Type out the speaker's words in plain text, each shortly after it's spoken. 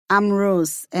I'm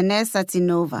Rose, a nurse at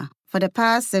Innova. For the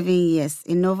past 7 years,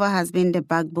 Innova has been the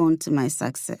backbone to my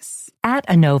success. At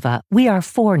Innova, we are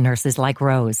for nurses like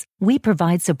Rose. We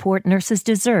provide support nurses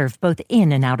deserve both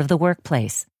in and out of the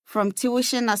workplace. From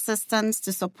tuition assistance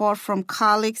to support from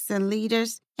colleagues and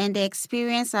leaders, and the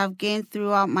experience I've gained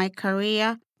throughout my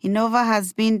career, Innova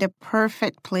has been the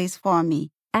perfect place for me.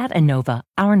 At Innova,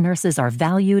 our nurses are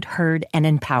valued, heard, and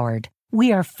empowered.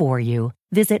 We are for you.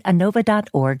 Visit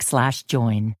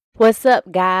innova.org/join. What's up,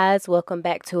 guys? Welcome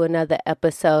back to another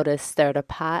episode of Stir the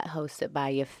Pot, hosted by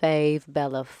your fave,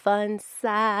 Bella Fun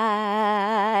Size.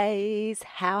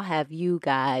 How have you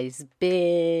guys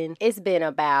been? It's been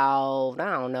about,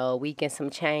 a week and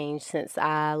some change since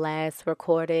I last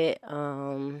recorded.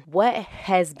 What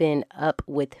has been up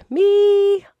with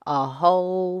me? A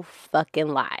whole fucking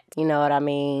lot. You know what I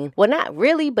mean? Well, not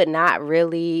really, but not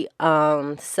really.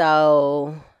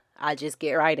 So I'll just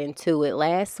get right into it.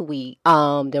 Last week,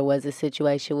 there was a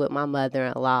situation with my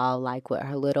mother-in-law, like with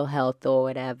her little health or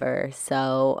whatever.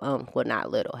 So, well, not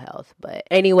little health, but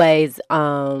anyways,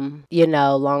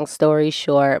 long story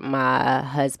short, my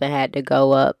husband had to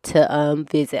go up to,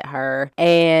 visit her,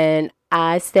 and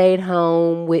I stayed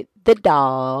home with the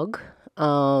dog,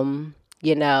 and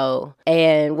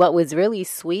what was really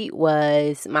sweet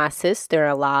was my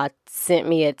sister-in-law sent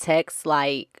me a text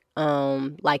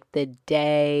the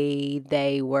day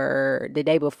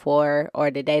before or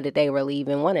the day that they were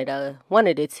leaving, one of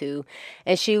the two,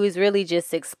 and she was really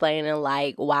just explaining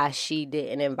like why she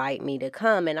didn't invite me to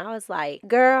come. And I was like,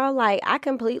 girl, like I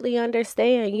completely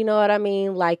understand, you know what I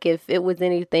mean? Like if it was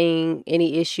any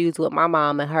issues with my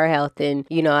mom and her health, and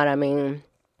you know what I mean,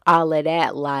 all of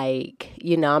that, like,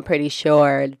 I'm pretty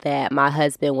sure that my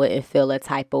husband wouldn't feel a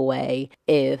type of way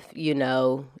if,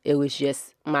 it was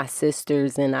just my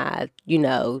sisters and I,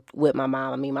 with my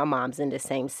mom. I mean, my mom's in the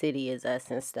same city as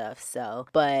us and stuff. So,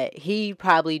 but he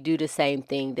probably do the same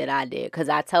thing that I did. Cause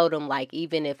I told him like,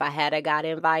 even if I had got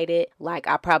invited, like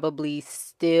I probably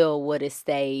still would have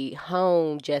stayed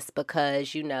home just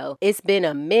because, it's been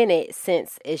a minute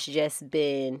since it's just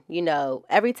been,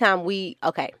 every time we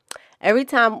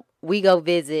go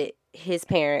visit his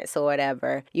parents or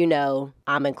whatever,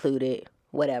 I'm included,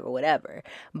 whatever.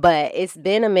 But it's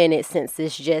been a minute since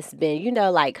it's just been,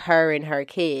 like her and her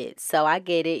kids. So I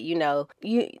get it,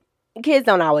 kids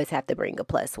don't always have to bring a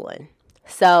plus one.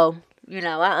 So,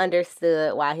 I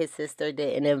understood why his sister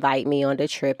didn't invite me on the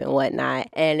trip and whatnot.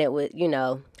 And it was,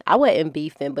 I wasn't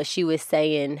beefing, but she was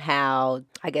saying how,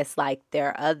 I guess, like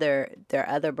their other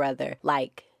brother,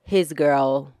 like his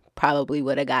girl probably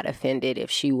would have got offended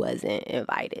if she wasn't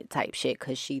invited type shit,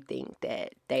 because she think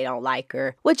that they don't like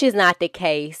her, which is not the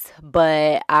case.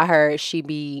 But I heard she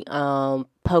be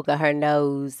poking her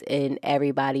nose in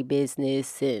everybody's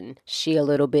business, and she a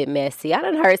little bit messy. I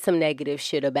done heard some negative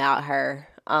shit about her.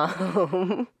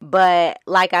 But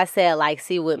like I said, like,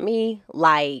 see, with me,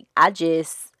 like,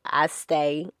 I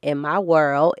stay in my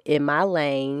world, in my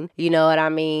lane. You know what I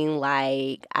mean?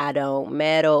 Like, I don't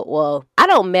meddle. Well, I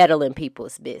don't meddle in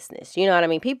people's business. You know what I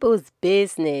mean? People's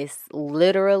business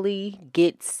literally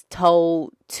gets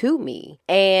told to me.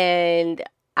 And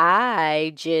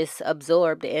I just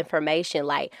absorb the information.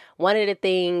 Like, one of the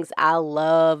things I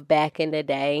love back in the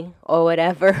day or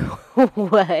whatever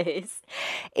was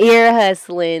ear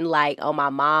hustling, like on my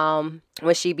mom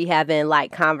when she be having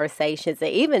like conversations. And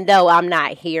even though I'm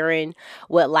not hearing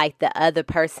what like the other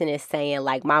person is saying,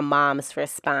 like my mom's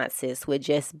responses would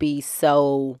just be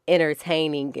so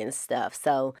entertaining and stuff.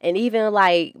 So, and even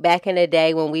like back in the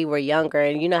day when we were younger,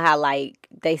 and you know how like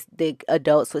the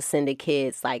adults would send the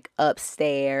kids like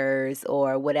upstairs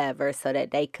or whatever so that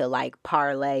they could like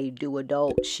parlay, do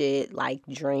adult shit, like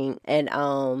drink and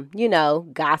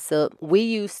gossip. We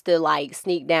used to like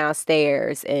sneak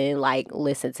downstairs and like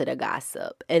listen to the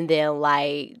gossip. And then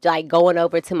like going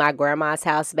over to my grandma's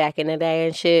house back in the day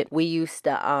and shit, we used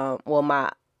to my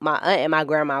aunt and my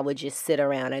grandma would just sit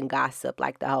around and gossip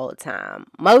like the whole time.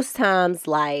 Most times,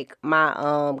 like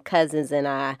my cousins and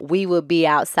I, we would be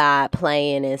outside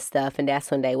playing and stuff, and that's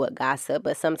when they would gossip.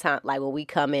 But sometimes, like when we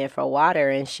come in for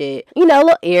water and shit, a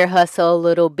little ear hustle a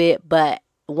little bit. But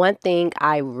one thing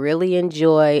I really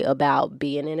enjoy about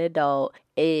being an adult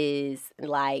is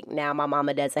like now my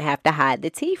mama doesn't have to hide the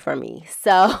tea from me.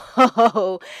 So,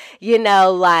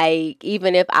 like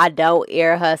even if I don't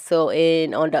ear hustle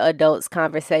in on the adults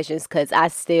conversations, because I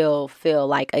still feel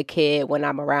like a kid when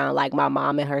I'm around like my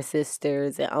mom and her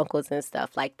sisters and uncles and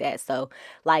stuff like that. So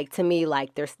like to me,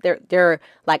 like they're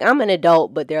like, I'm an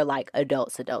adult, but they're like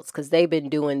adults because they've been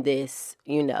doing this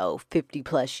 50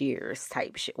 plus years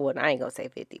type shit. Well, I ain't gonna say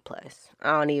 50 plus.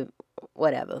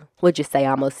 whatever. We'll just say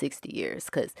almost 60 years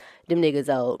because them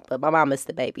niggas old. But my mama's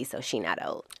the baby, so she not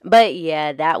old. But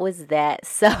yeah, that was that.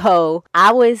 So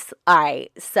all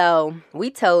right. So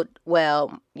we told, my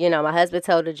husband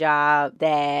told the job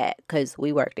that, because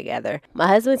we work together. My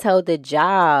husband told the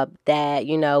job that,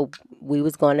 we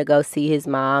was going to go see his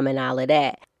mom and all of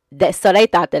that. So they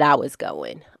thought that I was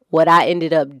going. What I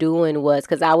ended up doing was,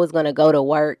 because I was going to go to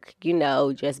work,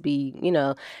 just be,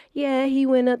 yeah, he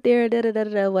went up there,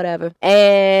 whatever.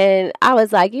 And I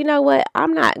was like, you know what?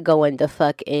 I'm not going the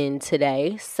fuck in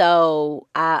today. So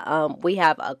we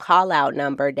have a call out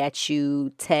number that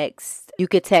you text. You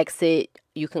could text it.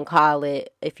 You can call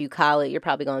it. If you call it, you're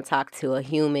probably going to talk to a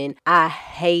human. I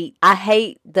hate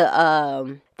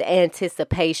the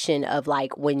anticipation of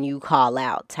like when you call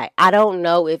out type. I don't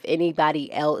know if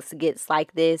anybody else gets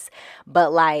like this,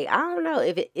 but like, I don't know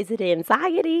if is it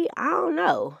anxiety? I don't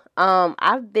know.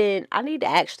 I need to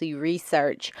actually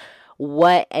research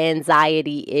what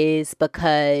anxiety is,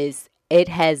 because it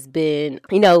has been,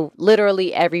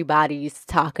 literally everybody's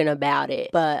talking about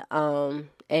it, but,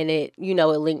 and it, it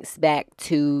links back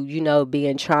to,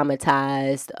 being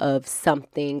traumatized of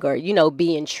something, or,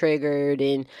 being triggered,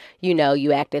 and,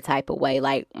 you act a type of way.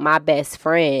 Like my best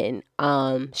friend,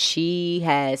 she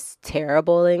has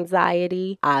terrible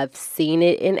anxiety. I've seen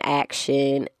it in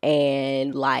action,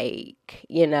 and like,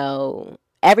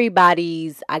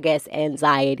 everybody's, I guess,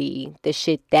 anxiety, the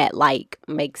shit that like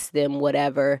makes them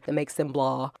whatever, that makes them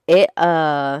blah. It,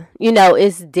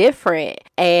 it's different.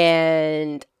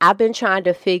 And I've been trying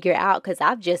to figure out, because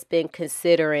I've just been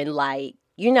considering like,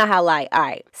 how like, all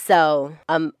right, so,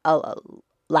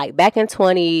 like back in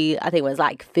I think it was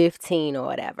like 15 or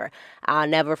whatever. I'll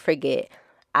never forget.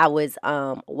 I was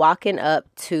walking up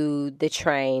to the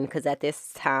train, because at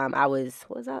this time I was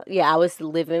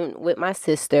living with my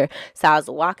sister. So I was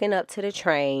walking up to the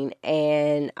train,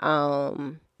 and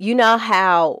you know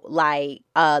how like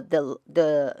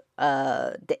the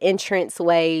entrance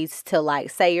ways to, like,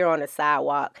 say you're on a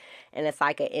sidewalk and it's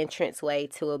like an entrance way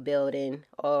to a building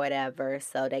or whatever.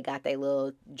 So they got their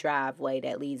little driveway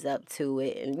that leads up to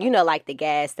it, and like the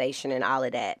gas station and all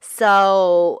of that.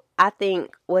 So I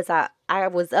think I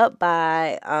was up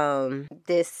by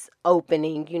this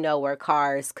opening, where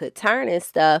cars could turn and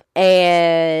stuff.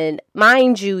 And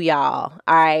mind you, y'all,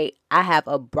 all right, I have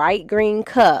a bright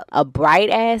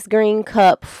ass green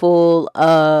cup full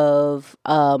of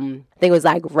I think it was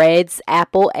like Red's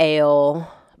apple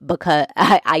ale, because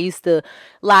I used to,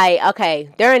 like,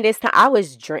 okay, during this time I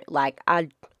was I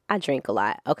drink a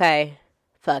lot, okay?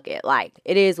 Fuck it. Like,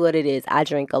 it is what it is. I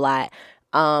drink a lot.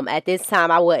 At this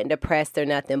time I wasn't depressed or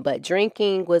nothing, but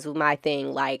drinking was my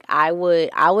thing. Like I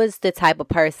was the type of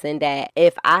person that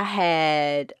if I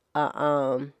had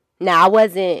now I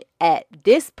wasn't at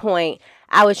this point,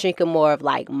 I was drinking more of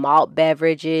like malt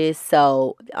beverages.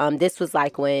 So this was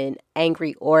like when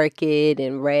Angry Orchid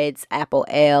and Red's Apple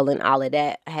Ale and all of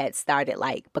that had started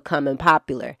like becoming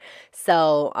popular.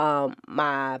 So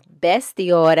my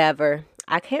bestie or whatever,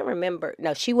 I can't remember.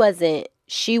 No, she wasn't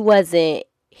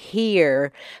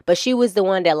here, but she was the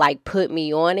one that like put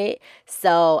me on it.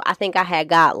 So I think I had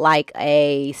got like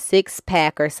a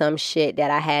 6-pack or some shit that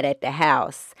I had at the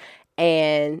house.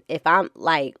 And if I'm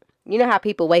like, you know how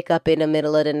people wake up in the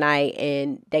middle of the night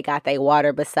and they got their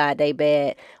water beside their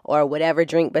bed or whatever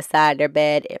drink beside their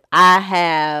bed. If I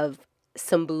have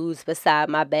some booze beside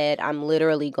my bed, I'm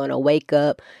literally going to wake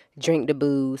up, drink the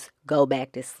booze, go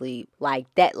back to sleep. Like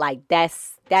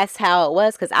that's how it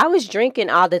was, because I was drinking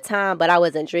all the time, but I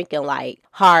wasn't drinking like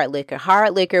hard liquor.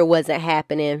 Hard liquor wasn't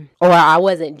happening, or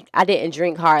I didn't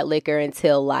drink hard liquor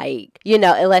until like,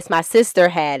 unless my sister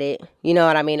had it, you know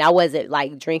what I mean? I wasn't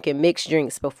like drinking mixed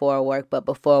drinks before work, but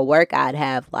before work I'd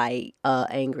have like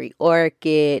Angry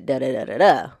Orchid,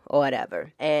 or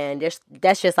whatever. And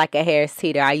that's just like a Harris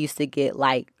Teeter. I used to get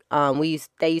like,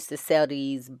 they used to sell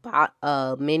these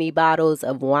mini bottles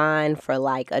of wine for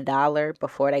like $1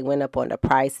 before they went up on the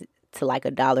price to like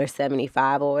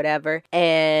 $1.75 or whatever.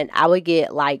 And I would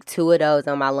get like 2 of those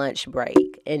on my lunch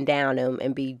break and down them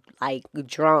and be like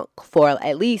drunk for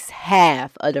at least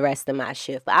half of the rest of my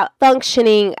shift.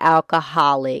 Functioning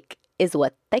alcoholic is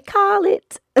what they call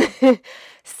it.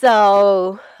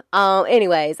 So,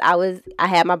 anyways, I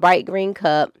had my bright green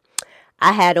cup.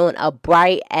 I had on a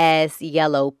bright ass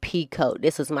yellow pea coat.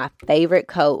 This was my favorite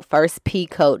coat. First pea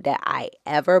coat that I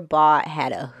ever bought.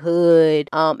 Had a hood.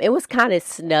 It was kind of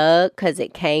snug because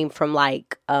it came from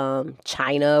like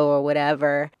China or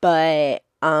whatever. But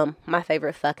my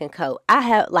favorite fucking coat. I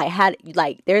have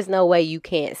like there's no way you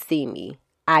can't see me.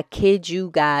 I kid you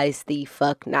guys the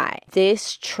fuck not.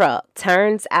 This truck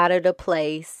turns out of the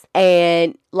place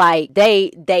and like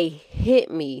they hit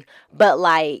me, but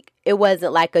like it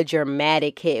wasn't like a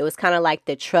dramatic hit. It was kind of like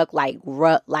the truck like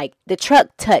the truck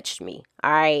touched me.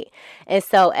 All right. And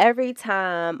so every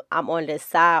time I'm on the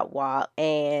sidewalk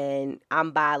and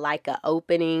I'm by like an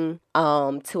opening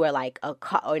to where like a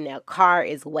car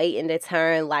is waiting to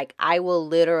turn, like I will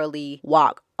literally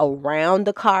walk around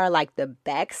the car, like the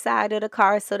back side of the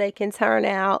car so they can turn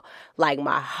out. Like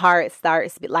my heart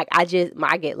starts, like I get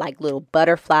like little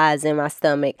butterflies in my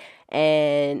stomach.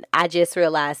 And I just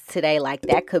realized today, like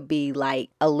that could be like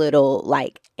a little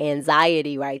like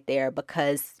anxiety right there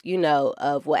because, you know,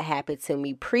 of what happened to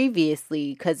me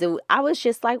previously. Because I was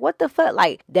just like, what the fuck?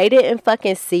 Like they didn't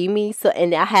fucking see me. So,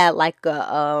 and I had like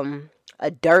a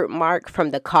dirt mark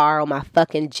from the car on my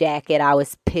fucking jacket. I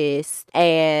was pissed.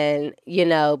 And, you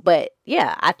know, but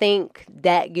yeah, I think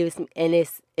that gives me, and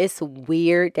it's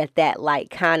weird that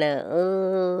like kind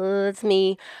of it's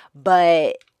me,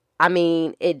 but I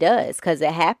mean, it does because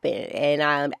it happened, and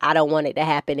I don't want it to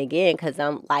happen again because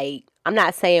I'm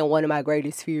not saying one of my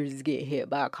greatest fears is getting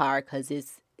hit by a car because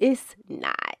it's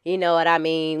not. You know what I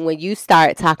mean? When you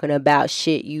start talking about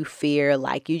shit you fear,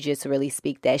 like you just really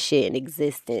speak that shit in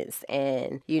existence,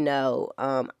 and you know,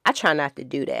 I try not to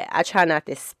do that. I try not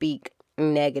to speak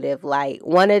negative. Like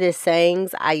one of the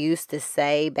sayings I used to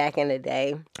say back in the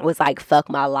day was like fuck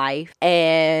my life,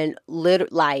 and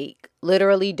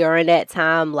literally during that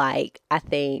time, like I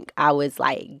think I was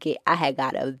like I had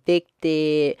got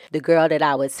evicted. The girl that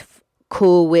I was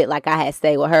cool with, like I had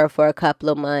stayed with her for a couple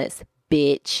of months,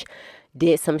 bitch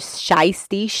did some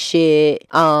shiesty shit.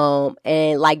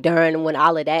 And like during when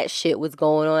all of that shit was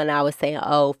going on, I was saying,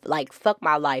 oh, like fuck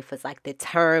my life was like the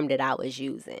term that I was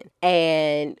using.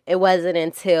 And it wasn't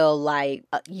until like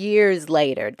years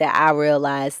later that I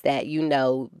realized that,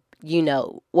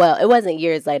 well, it wasn't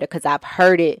years later because I've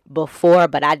heard it before,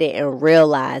 but I didn't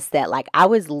realize that like I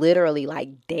was literally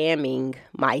like damning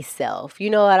myself. You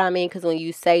know what I mean? Because when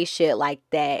you say shit like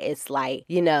that, it's like,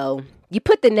 you know, you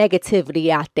put the negativity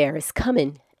out there. It's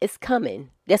coming. It's coming.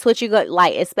 That's what you got.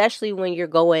 Like, especially when you're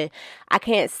going, I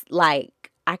can't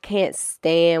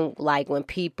stand like when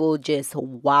people just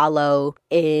wallow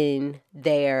in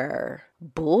their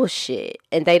bullshit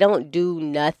and they don't do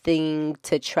nothing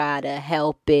to try to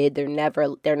help it. They're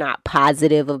not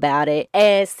positive about it.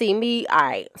 And see me, all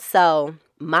right, so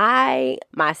my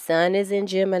sun is in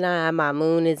Gemini, my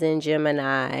moon is in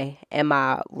Gemini, and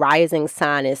my rising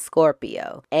sign is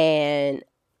Scorpio. And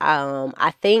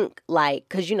I think like,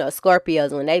 cause you know,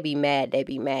 Scorpios, when they be mad,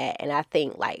 and I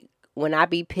think like when I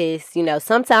be pissed, you know,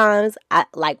 sometimes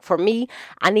for me,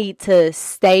 I need to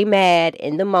stay mad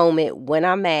in the moment when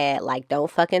I'm mad. Like, don't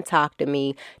fucking talk to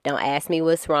me. Don't ask me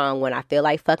what's wrong. When I feel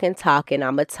like fucking talking,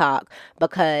 I'ma talk,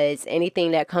 because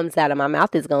anything that comes out of my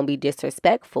mouth is gonna be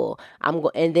disrespectful.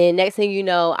 And then next thing you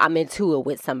know, I'm into it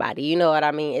with somebody. You know what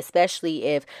I mean? Especially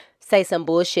if, say, some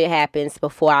bullshit happens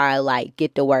before I like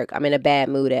get to work. I'm in a bad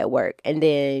mood at work. And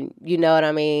then, you know what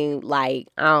I mean? Like,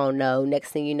 I don't know.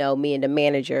 Next thing you know, me and the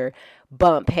manager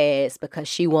bump heads because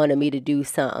she wanted me to do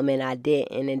something and I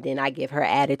didn't. And then I give her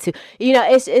attitude. You know,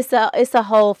 it's a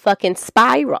whole fucking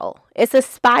spiral. It's a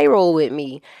spiral with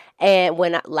me. And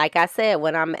when I'm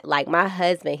like, my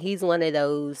husband, he's one of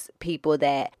those people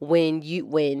that when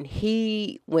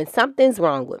something's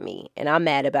wrong with me and I'm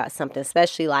mad about something,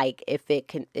 especially like if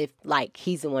like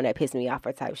he's the one that pissed me off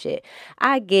or type shit,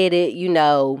 I get it. You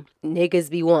know,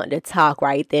 niggas be wanting to talk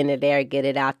right then and there, get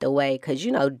it out the way. Cause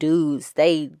you know, dudes,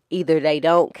 they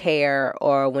don't care,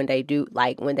 or when they do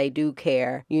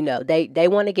care, you know, they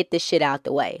want to get this shit out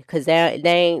the way. Cause they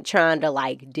ain't trying to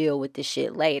like deal with the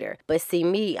shit later. But see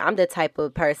me, I'm the type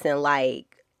of person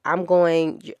like, I'm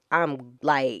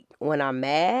like, when I'm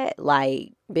mad,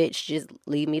 like, bitch, just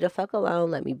leave me the fuck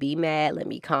alone. Let me be mad. Let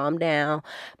me calm down.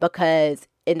 Because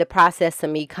in the process of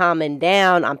me calming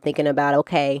down, I'm thinking about,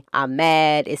 okay, I'm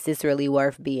mad. Is this really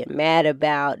worth being mad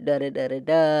about?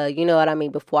 You know what I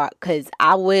mean? Because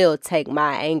I will take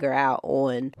my anger out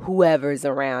on whoever's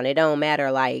around. It don't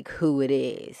matter like who it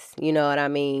is. You know what I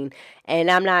mean? And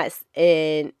I'm not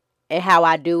in how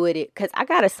I do it, because I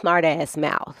got a smart ass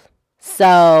mouth.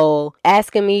 So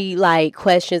asking me like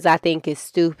questions I think is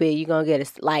stupid, you're going to get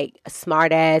a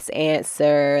smart ass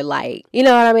answer. Like, you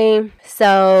know what I mean?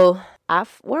 So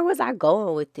where was I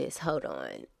going with this? Hold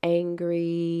on.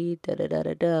 Angry,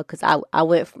 because I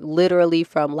went literally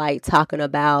from like talking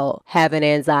about having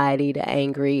anxiety to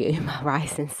angry in my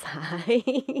rising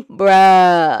sign.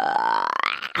 Bruh.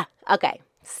 Okay.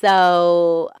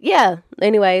 So, yeah.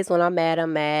 Anyways, when I'm mad,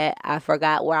 I'm mad. I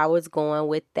forgot where I was going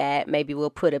with that. Maybe we'll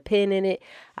put a pin in it.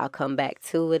 I'll come back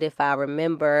to it if I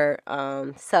remember.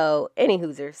 So, any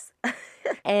Hoosers.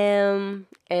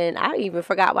 And I even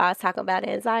forgot why I was talking about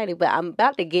anxiety, but I'm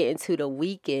about to get into the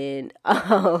weekend.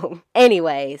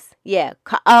 Anyways, yeah.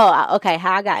 Okay.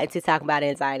 How I got into talking about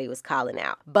anxiety was calling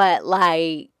out. But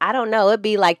like, I don't know. It'd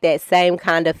be like that same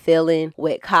kind of feeling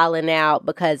with calling out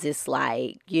because it's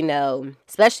like, you know,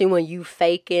 especially when you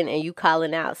faking and you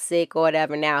calling out sick or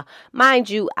whatever. Now, mind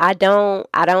you, I don't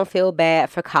feel bad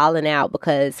for calling out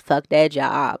because fuck that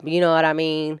job. You know what I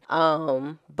mean?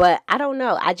 But I don't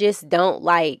know. I just don't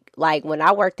like when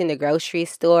I worked in the grocery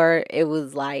store, it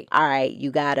was like, all right,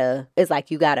 you gotta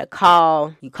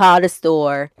call the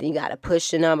store, then you gotta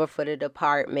push the number for the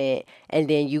department, and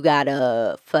then you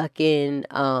gotta fucking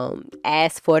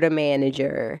ask for the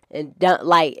manager, and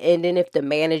then if the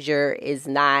manager is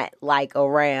not like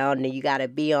around, then you gotta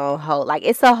be on hold. Like,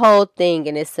 it's a whole thing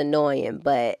and it's annoying,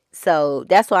 but so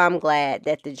that's why I'm glad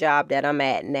that the job that I'm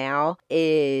at now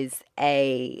is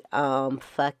a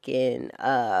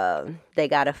they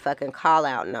got a fucking call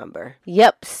out number.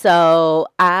 Yep. So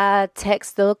I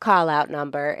text the call out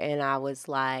number and I was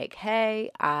like,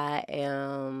 hey, I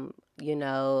am, you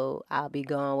know, I'll be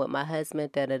going with my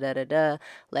husband,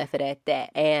 left it at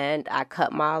that. And I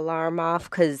cut my alarm off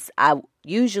because I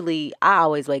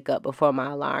always wake up before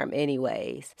my alarm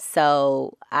anyways.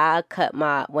 So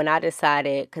when I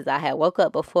decided, because I had woke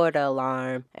up before the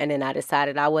alarm, and then I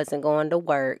decided I wasn't going to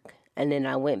work. And then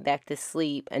I went back to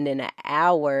sleep, and then an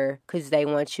hour, because they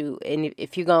want you, and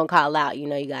if you're going to call out, you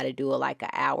know, you got to do it like an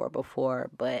hour before.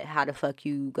 But how the fuck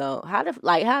you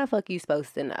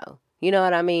supposed to know? You know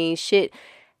what I mean? Shit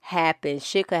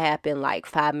could happen like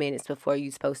 5 minutes before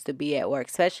you're supposed to be at work,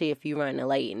 especially if you're running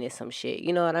late and it's some shit.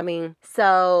 You know what I mean?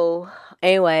 So,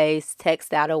 anyways,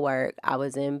 text out of work. I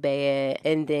was in bed,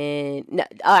 and then,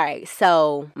 all right,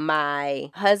 so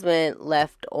my husband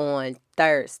left on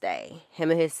Thursday.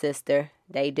 Him and his sister,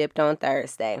 they dipped on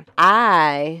Thursday.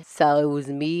 So it was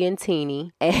me and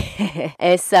Teeny.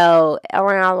 And so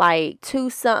around like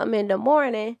 2-something in the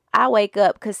morning, I wake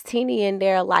up because Teeny in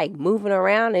there like moving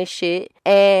around and shit.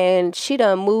 And she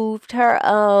done moved her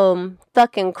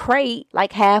fucking crate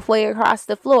like halfway across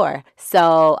the floor.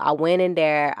 So I went in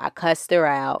there, I cussed her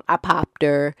out, I popped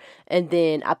her, and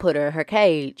then I put her in her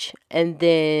cage. And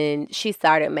then she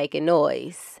started making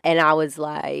noise. And I was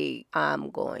like, I'm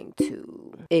going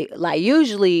to...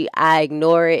 usually I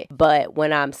ignore it, but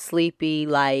when I'm sleepy,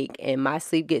 like, and my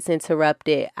sleep gets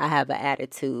interrupted, I have an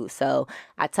attitude. So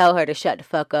I told her to shut the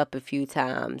fuck up a few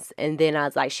times. And then I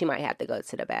was like, she might have to go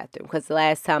to the bathroom. Because the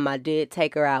last time I did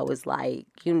take her out was like,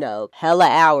 you know, hella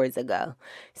hours ago.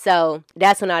 So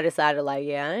that's when I decided, like,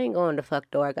 yeah, I ain't going to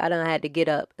fuck dork. I done had to get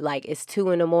up. Like, it's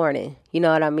 2 a.m. You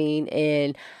know what I mean?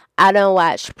 And I done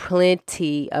watched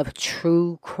plenty of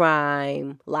true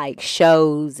crime, like,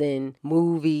 shows and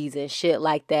movies and shit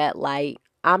like that. Like,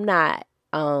 I'm not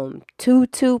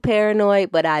too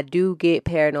paranoid, but I do get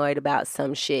paranoid about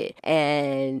some shit.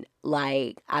 And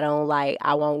like, I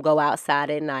won't go outside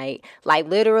at night. Like,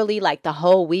 literally, like, the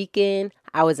whole weekend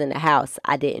I was in the house.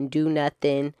 I didn't do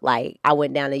nothing. Like, I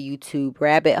went down a YouTube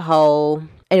rabbit hole.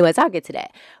 Anyways, I'll get to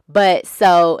that. But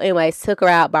so, anyways, took her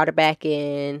out, brought her back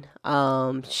in.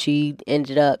 She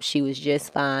was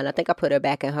just fine. I think I put her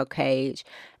back in her cage.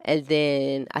 And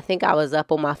then I think I was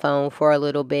up on my phone for a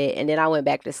little bit. And then I went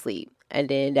back to sleep. And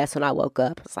then that's when I woke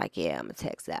up. I was like, yeah, I'm going to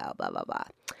text out, blah, blah, blah.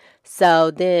 So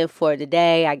then for the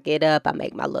day, I get up, I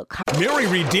make my little Mary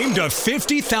redeemed a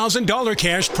 $50,000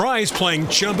 cash prize playing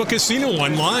Chumba Casino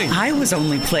online. I was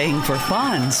only playing for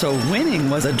fun, so winning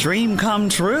was a dream come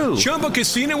true. Chumba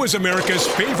Casino is America's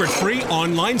favorite free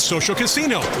online social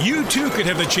casino. You too could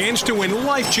have the chance to win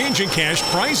life-changing cash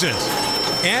prizes.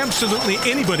 Absolutely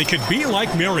anybody could be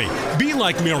like Mary. Be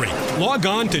like Mary. Log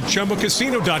on to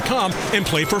ChumbaCasino.com and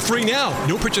play for free now.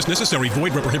 No purchase necessary.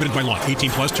 Void where prohibited by law. 18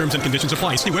 plus terms and conditions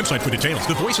apply. See website for details.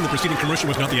 The voice in the preceding commercial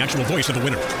was not the actual voice of the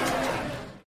winner.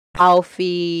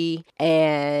 Coffee,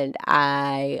 and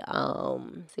I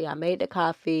made the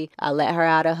coffee. I let her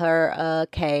out of her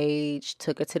cage,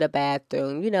 took her to the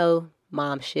bathroom, you know,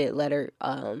 mom shit, let her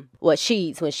what she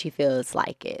eats when she feels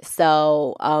like it.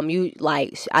 So I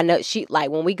know she,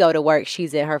 like, when we go to work,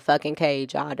 she's in her fucking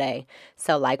cage all day.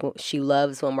 So like, she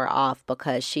loves when we're off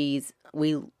because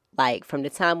we Like from the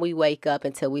time we wake up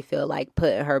until we feel like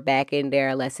putting her back in there,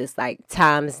 unless it's like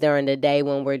times during the day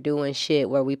when we're doing shit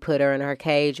where we put her in her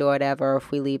cage or whatever, or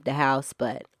if we leave the house.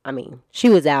 But I mean, she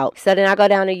was out. So then I go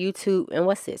down to YouTube, and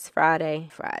what's this? Friday.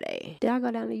 Did I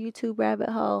go down the YouTube rabbit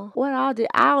hole? What I did?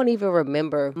 I don't even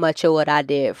remember much of what I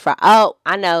did. Oh,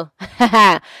 I know.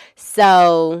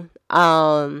 So,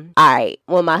 all right.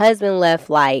 When my husband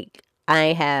left, like, I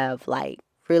ain't have, like,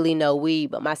 really no weed,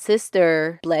 but my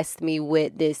sister blessed me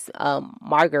with this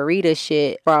margarita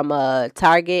shit from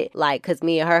Target, like, because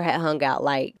me and her had hung out,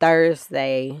 like,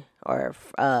 Thursday, or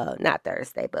not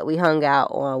Thursday, but we hung out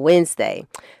on Wednesday.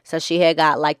 So she had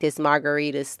got like this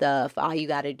margarita stuff. All you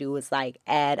got to do is like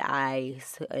add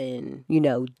ice and, you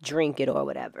know, drink it or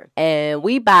whatever. And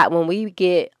when we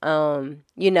get,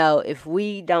 you know, if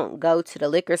we don't go to the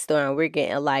liquor store and we're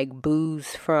getting like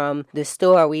booze from the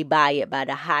store, we buy it by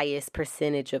the highest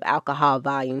percentage of alcohol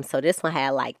volume. So this one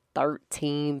had like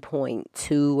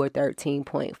 13.2 or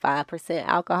 13.5%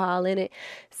 alcohol in it.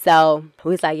 So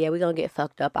we was like, yeah, we're gonna get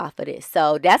fucked up off of this.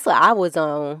 So that's what I was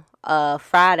on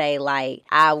Friday. Like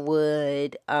I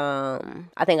would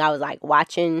I think I was like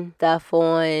watching stuff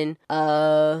on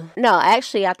no,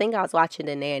 actually I think I was watching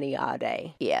The Nanny all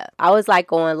day. Yeah, I was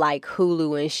like on like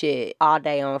Hulu and shit all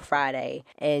day on Friday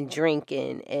and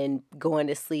drinking and going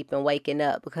to sleep and waking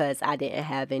up because I didn't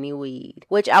have any weed,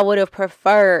 which I would have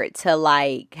preferred to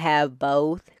like have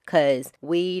both, because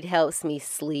weed helps me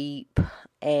sleep.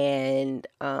 And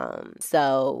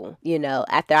so, you know,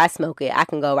 after I smoke it, I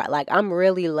can go right. Like, I'm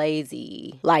really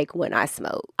lazy, like, when I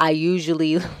smoke. I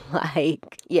usually,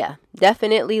 like, yeah,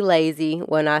 definitely lazy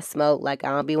when I smoke. Like, I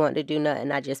don't be wanting to do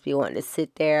nothing. I just be wanting to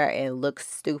sit there and look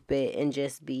stupid and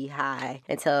just be high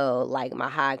until, like, my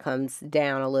high comes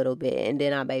down a little bit, and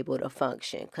then I'm able to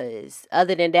function. Because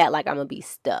other than that, like, I'm gonna be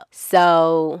stuck.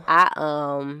 So,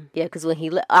 yeah, because when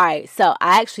all right, so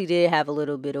I actually did have a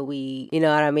little bit of weed, you know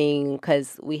what I mean? Because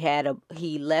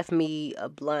he left me a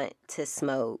blunt to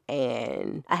smoke,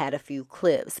 and I had a few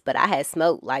clips, but I had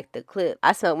smoked like the clip.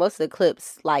 I smoked most of the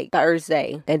clips like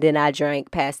Thursday, and then I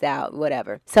drank, passed out,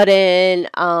 whatever. So then,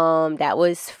 that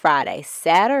was Friday.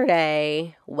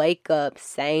 Saturday, wake up,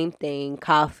 same thing,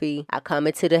 coffee. I come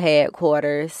into the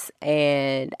headquarters,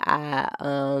 and I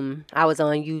was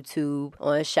on YouTube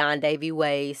on Sean Davy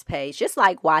Way's page, just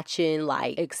like watching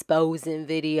like exposing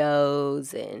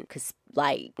videos and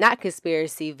like not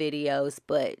conspiracy videos,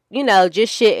 but you know,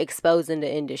 just shit exposing the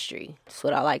industry. That's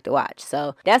what I like to watch.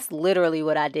 So that's literally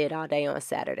what I did all day on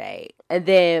Saturday. And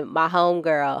then my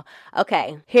homegirl,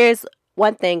 okay, here's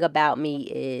one thing about me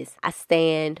is I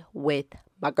stand with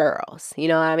my girls, you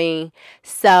know what I mean?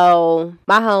 So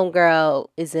my homegirl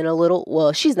is in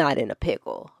she's not in a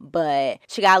pickle, but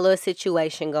she got a little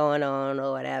situation going on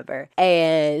or whatever.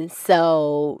 And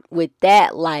so with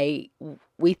that, like,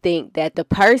 we think that the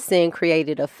person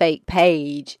created a fake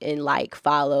page and like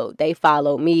they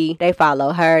followed me, they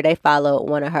follow her, they followed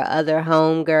one of her other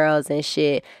homegirls and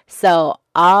shit. So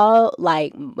all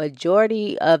like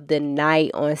majority of the night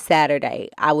on Saturday,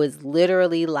 I was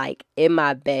literally like in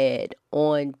my bed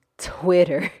on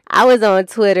Twitter. I was on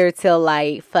Twitter till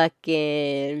like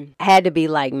fucking had to be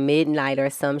like midnight or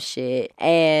some shit.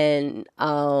 And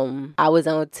I was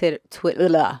on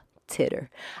Twitter.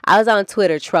 I was on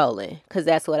Twitter trolling, because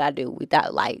that's what I do. We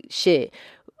thought like shit.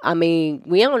 I mean,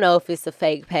 we don't know if it's a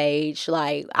fake page.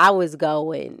 Like, I was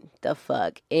going the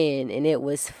fuck in, and it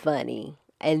was funny.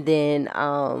 And then,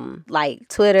 like,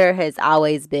 Twitter has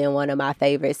always been one of my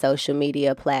favorite social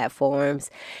media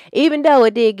platforms, even though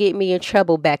it did get me in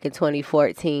trouble back in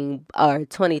 2014 or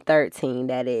 2013,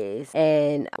 that is.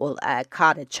 And, well, I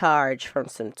caught a charge from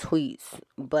some tweets.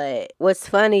 But what's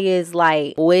funny is,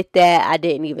 like, with that, I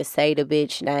didn't even say the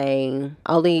bitch name.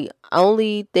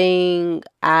 Only thing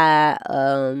I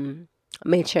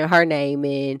mentioned her name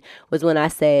in was when I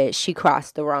said she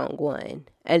crossed the wrong one.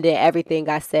 And then everything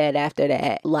I said after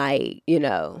that, like, you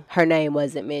know, her name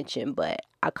wasn't mentioned, but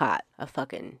I caught a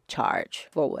fucking charge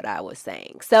for what I was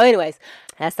saying. So anyways,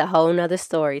 that's a whole nother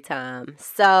story time.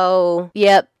 So,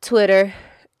 yep, Twitter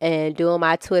and doing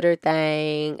my Twitter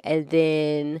thing. And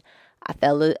then I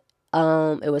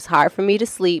it was hard for me to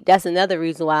sleep. That's another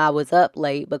reason why I was up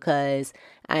late, because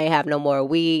I ain't have no more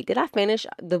weed. Did I finish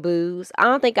the booze? I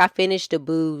don't think I finished the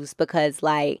booze because,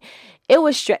 like, it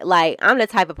was like, I'm the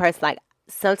type of person, like,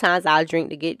 sometimes I'll drink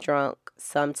to get drunk.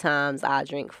 Sometimes I'll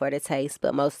drink for the taste,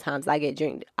 but most times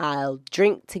I'll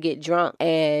drink to get drunk.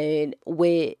 And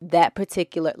with that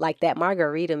particular, like, that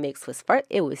margarita mix was first,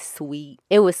 it was sweet.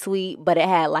 It was sweet, but it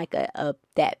had like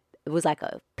that it was like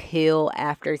a pill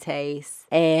aftertaste,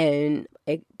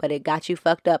 but it got you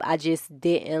fucked up. I just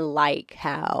didn't like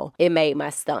how it made my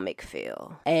stomach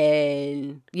feel.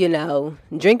 And,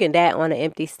 drinking that on an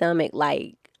empty stomach,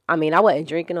 I wasn't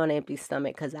drinking on an empty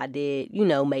stomach because I did,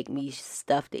 make me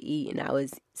stuff to eat. And I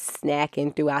was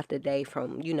snacking throughout the day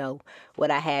from,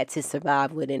 what I had to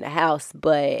survive within the house.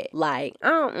 But,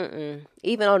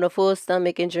 even on a full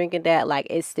stomach and drinking that,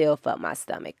 it still fucked my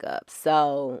stomach up.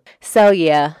 So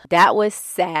yeah, that was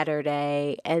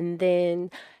Saturday. And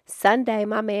then Sunday,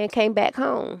 my man came back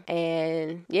home.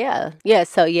 And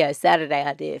Saturday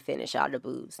I did finish all the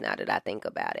booze, now that I think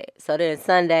about it. So then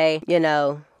Sunday,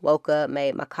 woke up,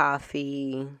 made my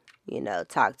coffee,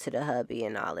 talked to the hubby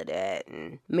and all of that.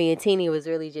 And me and Teeny was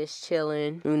really just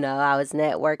chilling. I was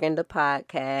networking the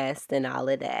podcast and all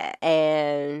of that.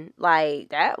 And,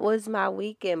 that was my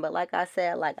weekend. But like I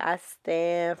said, I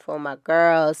stand for my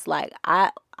girls.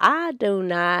 I do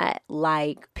not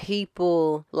like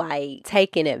people,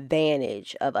 taking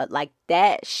advantage of it.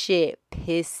 That shit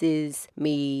pisses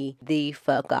me the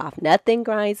fuck off. Nothing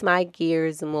grinds my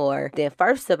gears more than,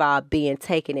 first of all, being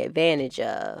taken advantage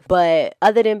of. But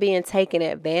other than being taken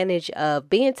advantage of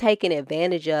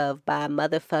by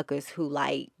motherfuckers who,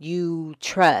 you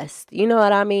trust. You know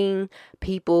what I mean?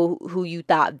 People who you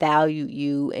thought valued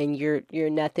you, and you're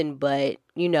nothing but,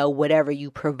 whatever you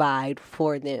provide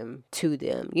for them, to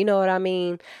them. You know what I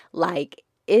mean?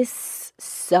 It's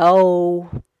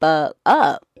so fucked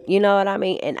up. You know what I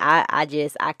mean? And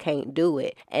I can't do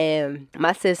it. And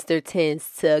my sister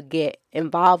tends to get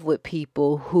involved with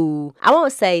people who, I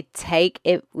won't say take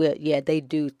it, well, yeah, they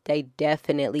do. They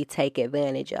definitely take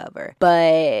advantage of her.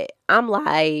 But I'm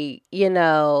like,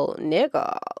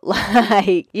 nigga,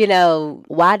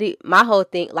 why do, my whole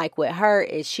thing, with her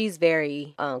is she's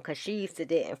very, cause she used to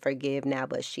didn't forgive now,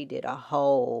 but she did a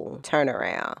whole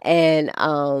turnaround. And,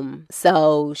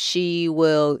 so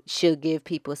she'll give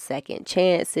people second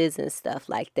chances and stuff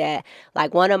like that.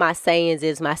 One of my sayings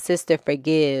is, my sister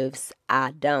forgives,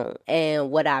 I don't.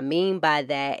 And what I mean by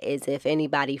that is, if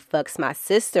anybody fucks my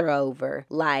sister over,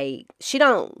 she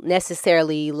don't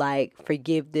necessarily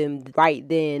forgive them right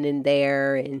then and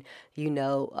there, and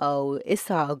oh, it's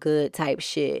all good type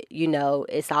shit.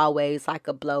 It's always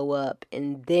a blow up.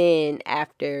 And then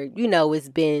after, it's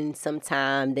been some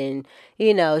time, then,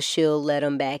 she'll let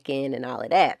them back in and all of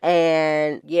that.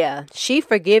 And yeah, she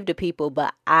forgive the people,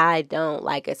 but I don't.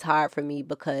 It's hard for me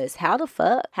because how the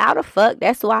fuck?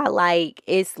 That's why,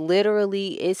 it's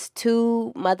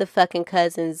two motherfucking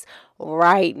cousins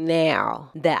right now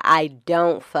that I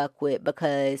don't fuck with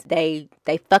because they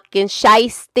fucking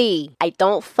shiesty. I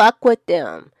don't fuck with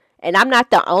them. And I'm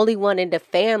not the only one in the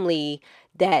family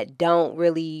that don't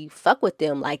really fuck with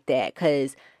them like that,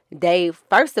 because they,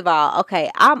 first of all,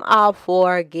 okay, I'm all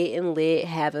for getting lit,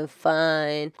 having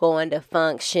fun, going to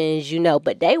functions,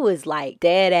 but they was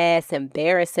dead ass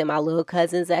embarrassing my little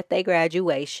cousins at their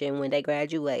graduation when they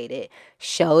graduated,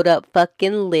 showed up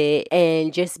fucking lit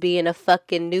and just being a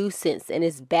fucking nuisance. And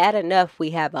it's bad enough we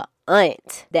have a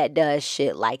aunt that does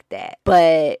shit like that,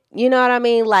 but you know what I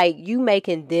mean? You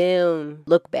making them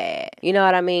look bad. You know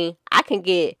what I mean? I can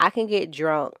get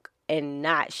drunk and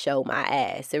not show my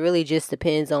ass. It really just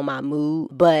depends on my mood,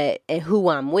 and who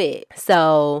I'm with.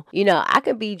 So, I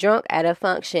could be drunk at a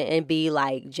function and be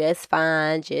just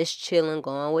fine, just chilling,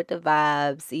 going with the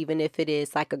vibes, even if it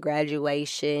is a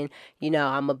graduation, I'm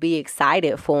gonna be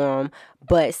excited for them.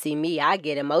 But see me, I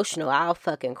get emotional. I'll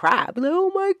fucking cry. I'll be like,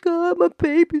 oh my God, my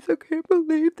babies, I can't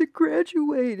believe they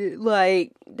graduated.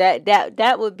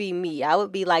 That would be me. I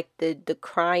would be the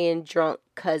crying drunk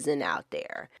cousin out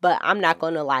there. But I'm not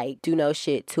gonna do no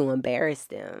shit to embarrass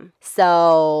them.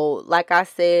 So like I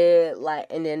said,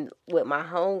 and then with my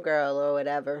homegirl or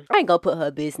whatever, I ain't gonna put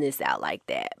her business out like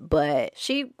that. But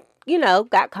she,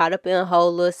 got caught up in a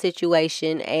whole little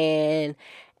situation, and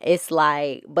it's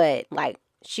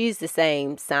she's the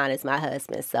same sign as my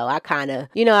husband. So I kind of,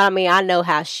 I know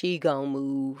how she gonna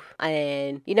move.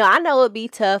 And, I know it'd be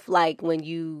tough, when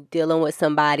you dealing with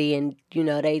somebody and,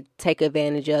 they take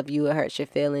advantage of you, it hurts your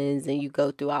feelings, and you go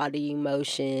through all the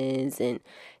emotions, and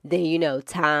then,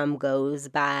 time goes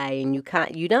by and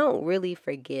you don't really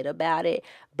forget about it.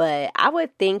 But I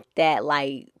would think that,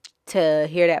 to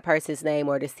hear that person's name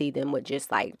or to see them would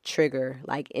just trigger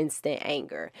instant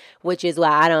anger, which is why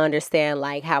I don't understand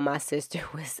how my sister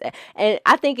was. And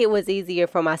I think it was easier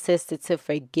for my sister to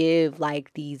forgive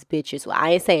these bitches. Well,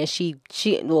 I ain't saying she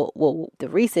the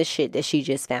recent shit that she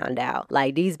just found out,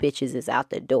 these bitches is out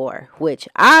the door, which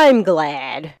I'm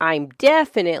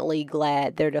definitely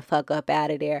glad they're the fuck up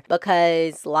out of there,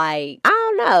 because I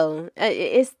don't know.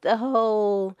 It's the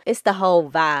whole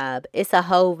vibe. It's a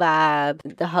whole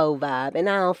vibe, the whole vibe. And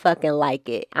I don't fucking like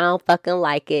it.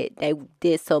 They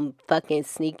did some fucking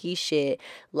sneaky shit.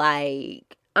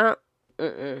 Like,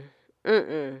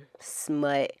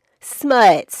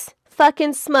 smuts.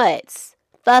 Fucking smuts.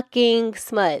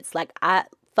 Like,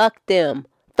 fuck them.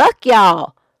 Fuck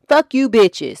y'all. Fuck you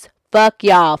bitches. Fuck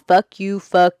y'all. Fuck you.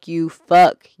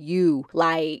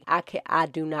 Like, I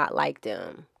do not like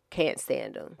them. Can't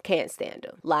stand them.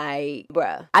 Like,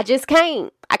 bruh, I just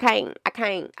can't. I can't.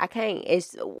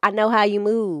 I know how you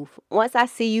move. Once I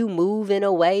see you move in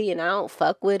a way and I don't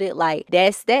fuck with it, like,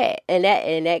 that's that. And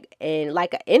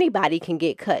like, anybody can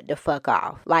get cut the fuck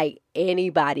off. Like,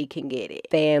 anybody can get it.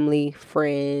 Family,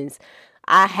 friends.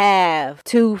 I have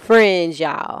 2 friends,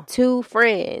 y'all. 2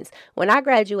 friends. When I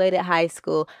graduated high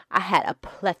school, I had a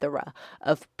plethora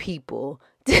of people.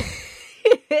 I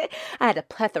had a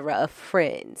plethora of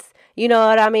friends. You know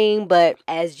what I mean? But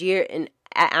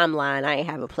I'm lying. I ain't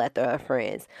have a plethora of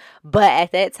friends. But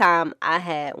at that time, I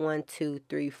had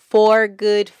 4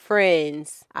 good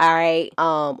friends. All right.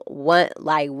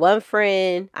 One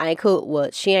friend, I ain't cool. Well,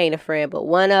 she ain't a friend, but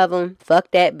one of them, fuck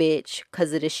that bitch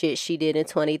because of the shit she did in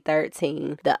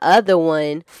 2013. The other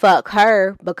one, fuck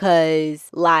her because,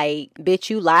 like, bitch,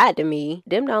 you lied to me.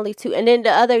 Them the only 2. And then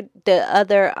the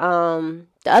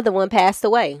other one passed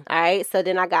away. All right. So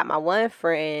then I got my one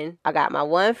friend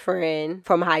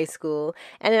from high school.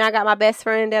 And then I got my best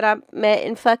friend that I met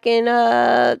in fucking, in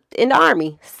the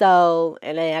army. So,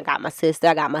 and then I got my sister,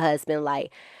 I got my husband.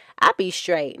 Like, I be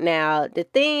straight. Now, the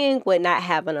thing with not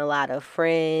having a lot of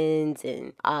friends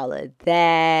and all of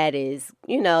that is,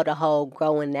 the whole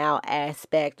going out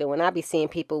aspect. And when I be seeing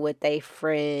people with their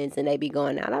friends and they be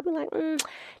going out, I be like,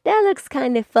 that looks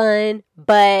kind of fun.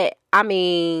 But I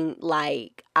mean,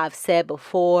 like I've said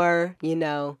before,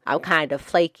 I'm kind of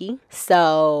flaky.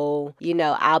 So,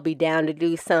 I'll be down to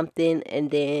do something. And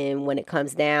then when it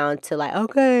comes down to like,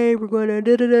 okay, we're going to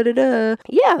da-da-da-da-da.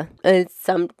 Yeah. And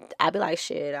I'll be like,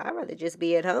 shit, I'd rather just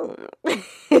be at home.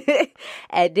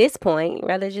 At this point,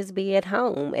 rather just be at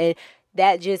home. And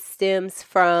that just stems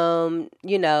from,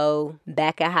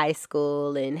 back at high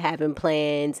school and having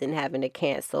plans and having to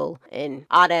cancel and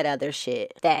all that other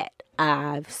shit that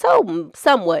I've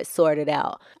somewhat sorted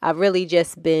out. I've really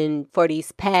just been, for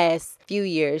these past few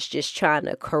years, just trying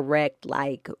to correct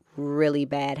like really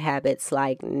bad habits,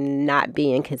 like not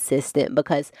being consistent,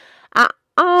 because I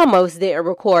almost didn't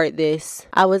record this.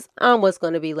 I was almost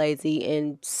going to be lazy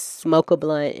and smoke a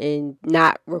blunt and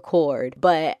not record,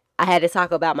 but I had to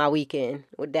talk about my weekend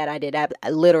that I did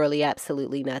literally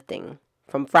absolutely nothing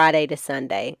from Friday to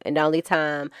Sunday. And the only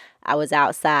time I was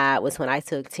outside was when I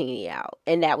took Teenie out.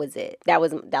 And that was it. That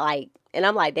was like, and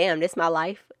I'm like, damn, this is my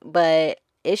life. But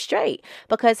it's straight.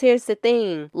 Because here's the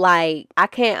thing. Like, I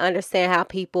can't understand how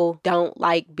people don't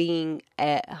like being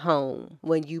at home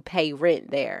when you pay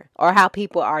rent there. Or how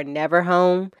people are never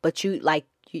home, but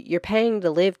you're paying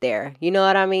to live there. You know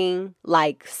what I mean?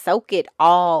 Like, soak it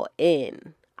all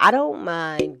in. I don't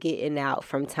mind getting out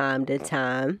from time to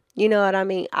time. You know what I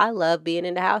mean? I love being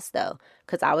in the house, though,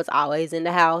 because I was always in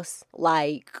the house,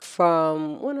 like,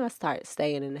 from when I started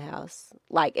staying in the house,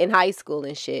 like, in high school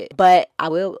and shit. But I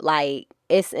will, like,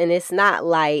 it's not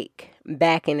like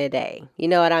back in the day. You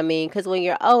know what I mean? Because when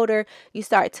you're older, you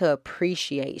start to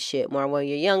appreciate shit more. When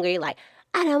you're younger, you're like,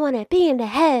 I don't want to be in the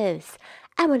house.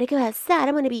 I want to go outside.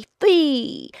 I want to be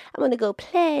free. I want to go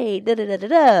play.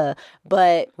 Da-da-da-da-da.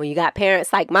 But when you got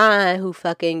parents like mine who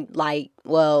fucking like,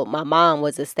 well, my mom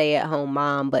was a stay-at-home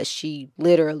mom, but she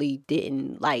literally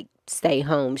didn't like stay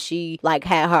home. She like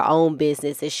had her own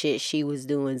business and shit. She was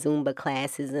doing Zumba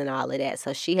classes and all of that.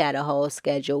 So she had a whole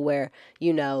schedule where,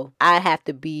 I have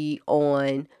to be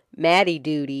on Maddie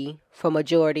duty for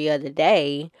majority of the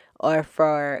day or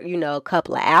for, a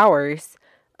couple of hours.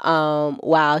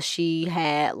 While she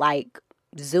had like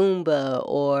Zumba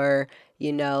or,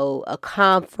 a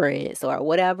conference or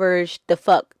whatever the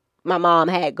fuck my mom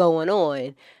had going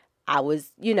on, I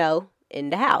was, in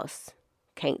the house.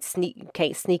 Can't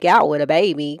sneak out with a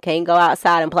baby. Can't go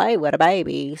outside and play with a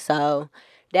baby. So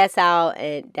that's how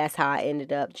I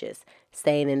ended up just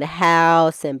staying in the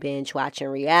house and binge watching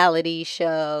reality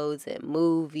shows and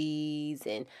movies,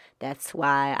 and that's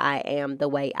why I am the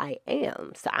way I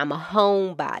am. So I'm a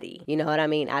homebody. You know what I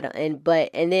mean? It'd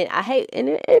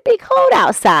be cold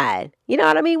outside. You know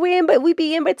what I mean? We're in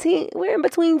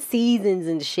between seasons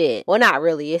and shit. Well, not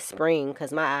really. It's spring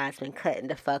because my eyes been cutting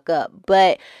the fuck up.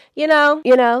 But, you know,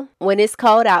 when it's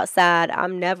cold outside,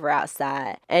 I'm never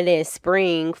outside. And then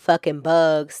spring, fucking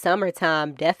bugs.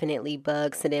 Summertime, definitely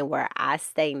bugs. And then where I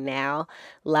stay now,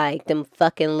 like them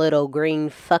fucking little green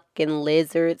fucking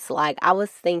lizards. Like, I was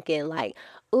thinking, like,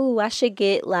 ooh, I should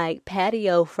get like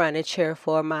patio furniture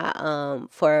for my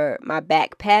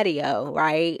back patio,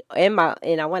 right? And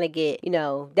I want to get, you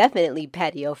know, definitely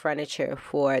patio furniture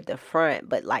for the front,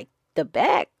 but like the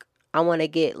back, I want to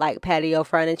get like patio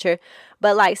furniture.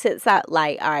 But like since all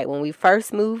right, when we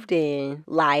first moved in,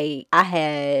 like I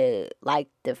had like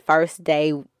the first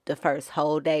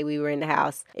whole day we were in the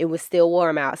house, it was still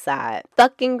warm outside.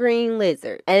 Fucking green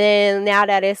lizard. And then now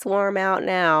that it's warm out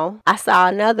now, I saw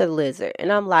another lizard.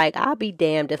 And I'm like, I'll be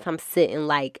damned if I'm sitting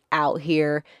like out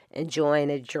here enjoying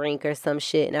a drink or some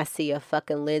shit and I see a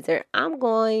fucking lizard. I'm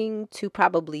going to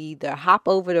probably either hop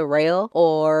over the rail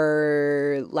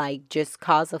or like just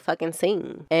cause a fucking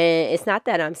scene. And it's not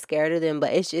that I'm scared of them,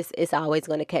 but it's always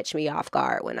going to catch me off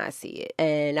guard when I see it.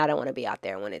 And I don't want to be out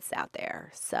there when it's out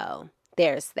there. So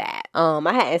there's that.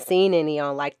 I hadn't seen any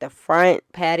on like the front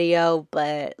patio,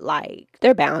 but like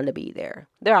they're bound to be there.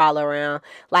 They're all around.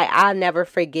 Like I'll never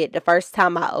forget the first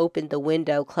time I opened the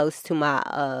window close to my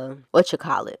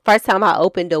First time I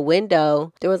opened the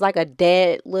window, there was like a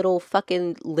dead little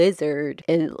fucking lizard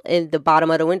in the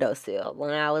bottom of the windowsill.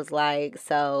 When I was like,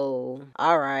 so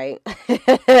all right.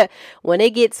 When it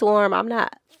gets warm, I'm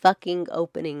not fucking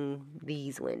opening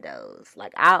these windows.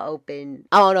 Like I don't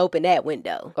open that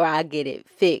window or I get it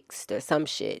fixed or some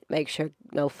shit. Make sure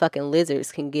no fucking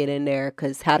lizards can get in there,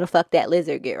 because how the fuck that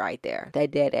lizard get right there?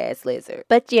 That dead ass lizard.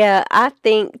 But yeah, I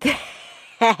think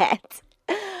that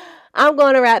I'm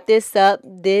going to wrap this up.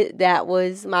 That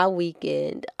was my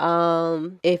weekend.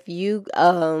 If you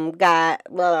got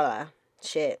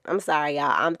shit, I'm sorry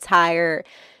y'all, I'm tired.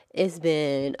 It's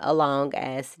been a long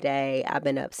ass day. I've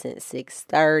been up since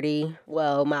 6:30.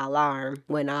 Well, my alarm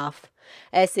went off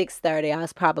at 6:30.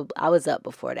 I was up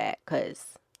before that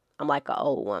because I'm like an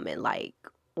old woman. Like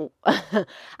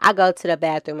I go to the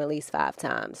bathroom at least 5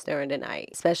 times during the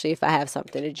night, especially if I have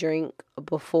something to drink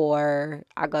before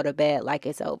I go to bed. Like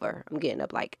it's over. I'm getting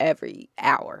up like every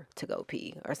hour to go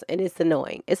pee, and it's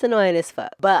annoying. It's annoying as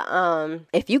fuck. But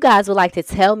if you guys would like to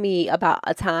tell me about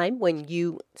a time when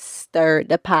you stirred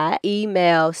the pot,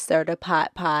 email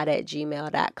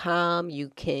stirthepotpod@gmail.com. You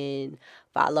can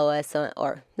follow us on,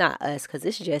 or not us, because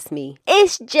it's just me.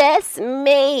 It's just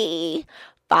me.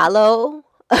 Follow.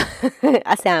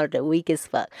 I sounded weak as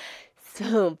fuck.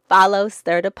 So follow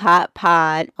Stir the Pot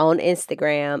Pod on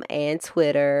Instagram and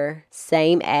Twitter.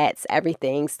 Same @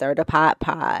 everything, Stir the Pot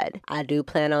Pod. I do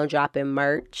plan on dropping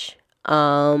merch.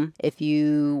 If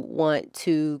you want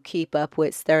to keep up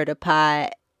with Stir the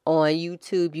Pot on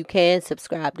YouTube, you can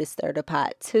subscribe to Stir the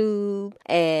Pot Tube.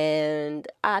 And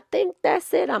I think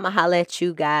that's it. I'm going to holler at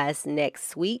you guys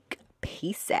next week.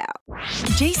 Peace out.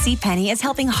 JCPenney is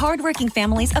helping hardworking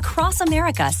families across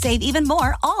America save even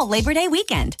more all Labor Day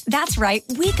weekend. That's right,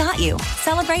 we got you.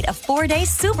 Celebrate a 4-day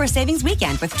super savings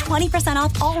weekend with 20%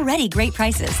 off already great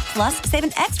prices. Plus, save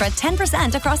an extra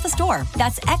 10% across the store.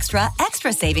 That's extra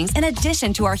savings in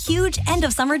addition to our huge end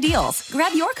of summer deals.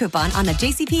 Grab your coupon on the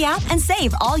JCP app and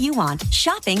save all you want.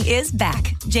 Shopping is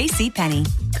back. JCPenney.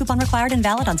 Coupon required and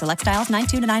valid on select styles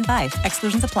 9/2 to 9/5.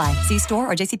 Exclusions apply. See store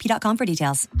or jcp.com for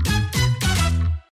details.